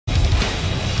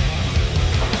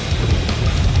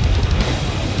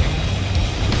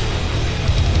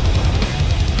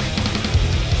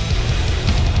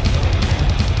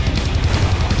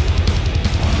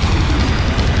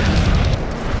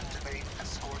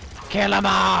Kill them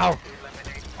all!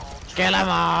 Kill them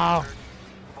all!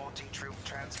 Multi-troop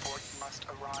transport must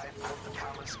arrive at the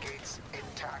palace gates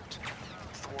intact.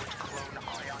 Thwart clone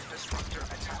ion disruptor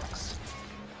attacks.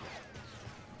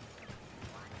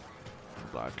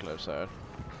 Block close side.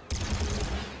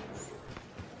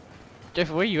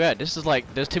 Jeff, where you at? This is like,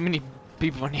 there's too many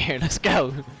people in here. Let's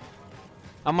go.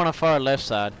 I'm on the far left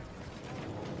side.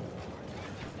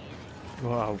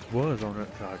 Well, I was on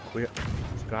that side. Quit.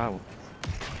 Sky.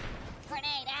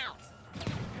 Grenade out.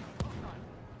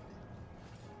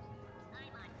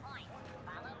 I'm on point.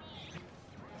 Follow me.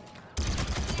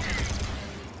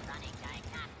 Running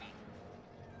diagnostic.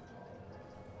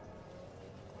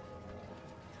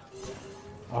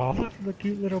 Oh, look at the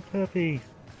cute little puppy.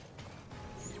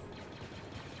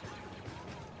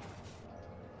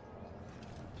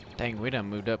 Dang, we done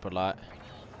moved up a lot.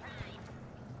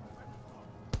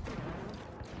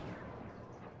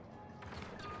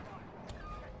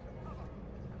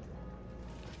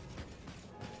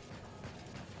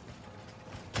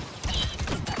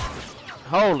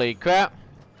 Holy crap!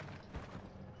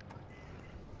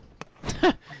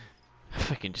 I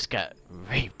fucking just got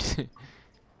raped.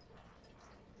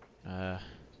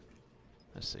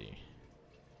 Let's see.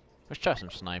 Let's try some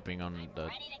sniping on the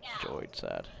droid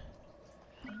side.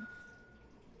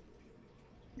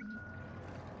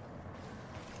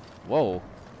 Whoa,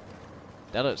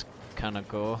 that looks kind of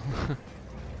cool.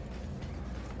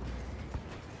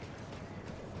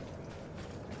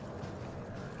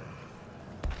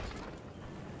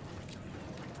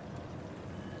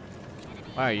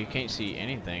 Wow, you can't see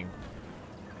anything.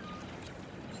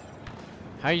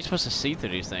 How are you supposed to see through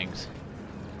these things?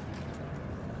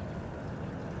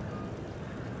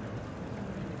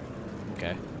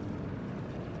 Okay.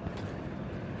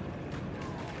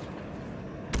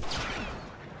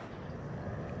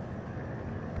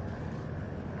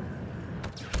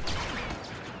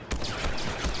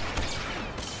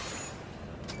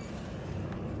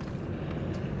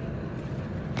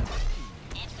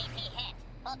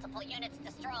 Multiple units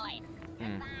destroyed.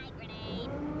 Goodbye, grenade.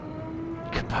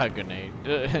 Goodbye, grenade.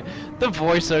 The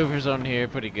voiceovers on here are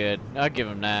pretty good. I'll give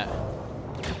him that.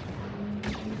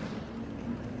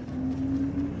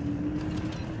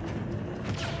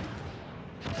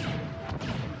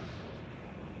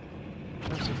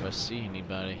 Let's see if I see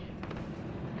anybody.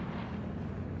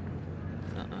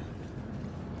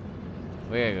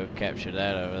 We gotta go capture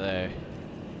that over there.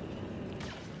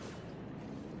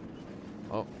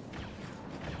 Oh.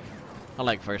 I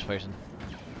like first person.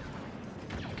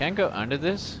 Can I go under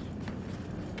this?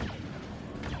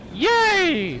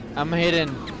 Yay! I'm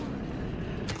hidden.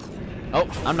 Oh,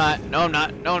 I'm not. No, I'm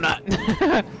not. No, I'm not.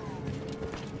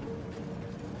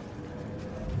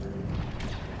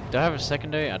 Do I have a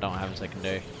secondary? I don't have a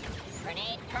secondary.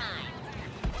 Grenade prime.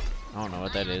 I don't know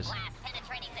what that is. Blast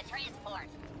penetrating the transport.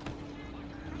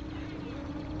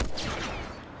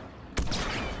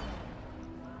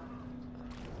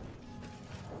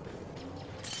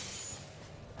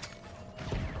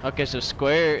 Okay, so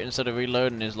square instead of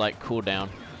reloading is like cooldown,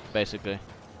 basically.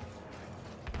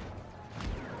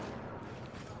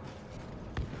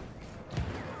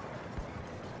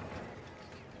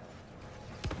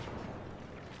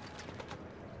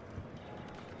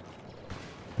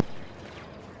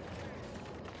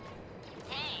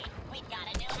 Hey, we've got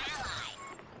a new ally.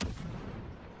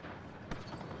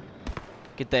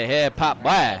 Get that head pop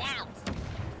blast. Out.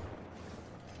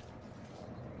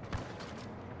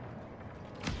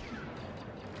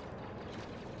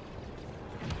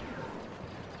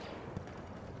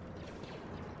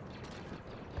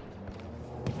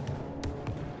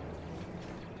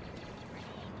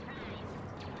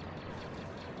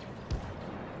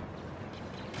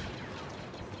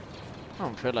 I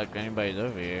don't feel like anybody's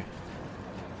over here.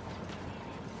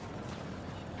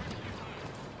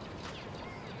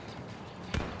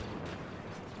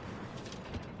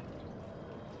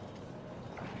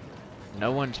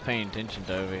 No one's paying attention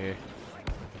to over here.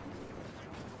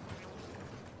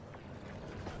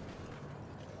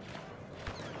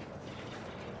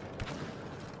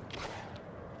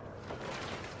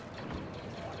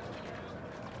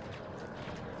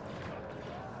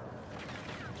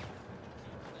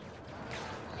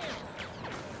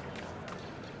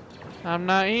 I'm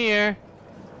not here.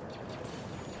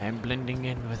 I'm blending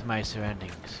in with my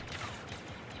surroundings.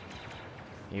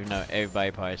 Even though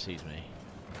everybody probably sees me.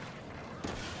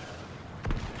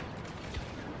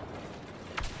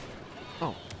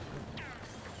 Oh.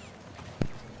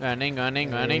 Running,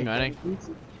 running, running, running.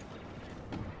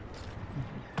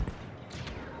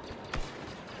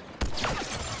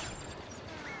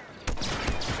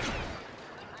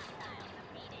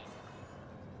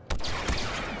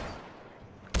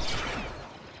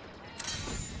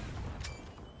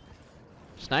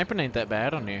 sniping ain't that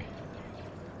bad on here.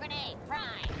 Grenade prime.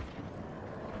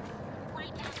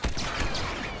 Light down.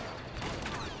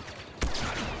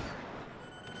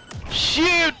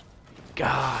 Shoot!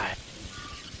 God.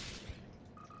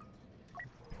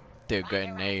 Threw a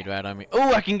grenade right on me.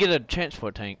 Oh, I can get a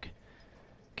transport tank.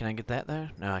 Can I get that though?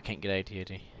 No, I can't get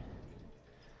AT-AT.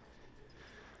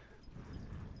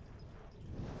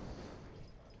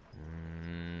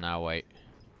 I'll wait.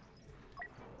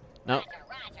 Nope. Roger,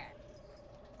 Roger.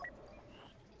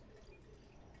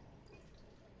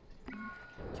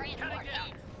 Transport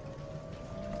in.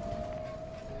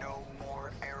 No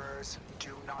more errors.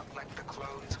 Do not let the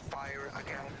clones fire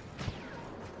again.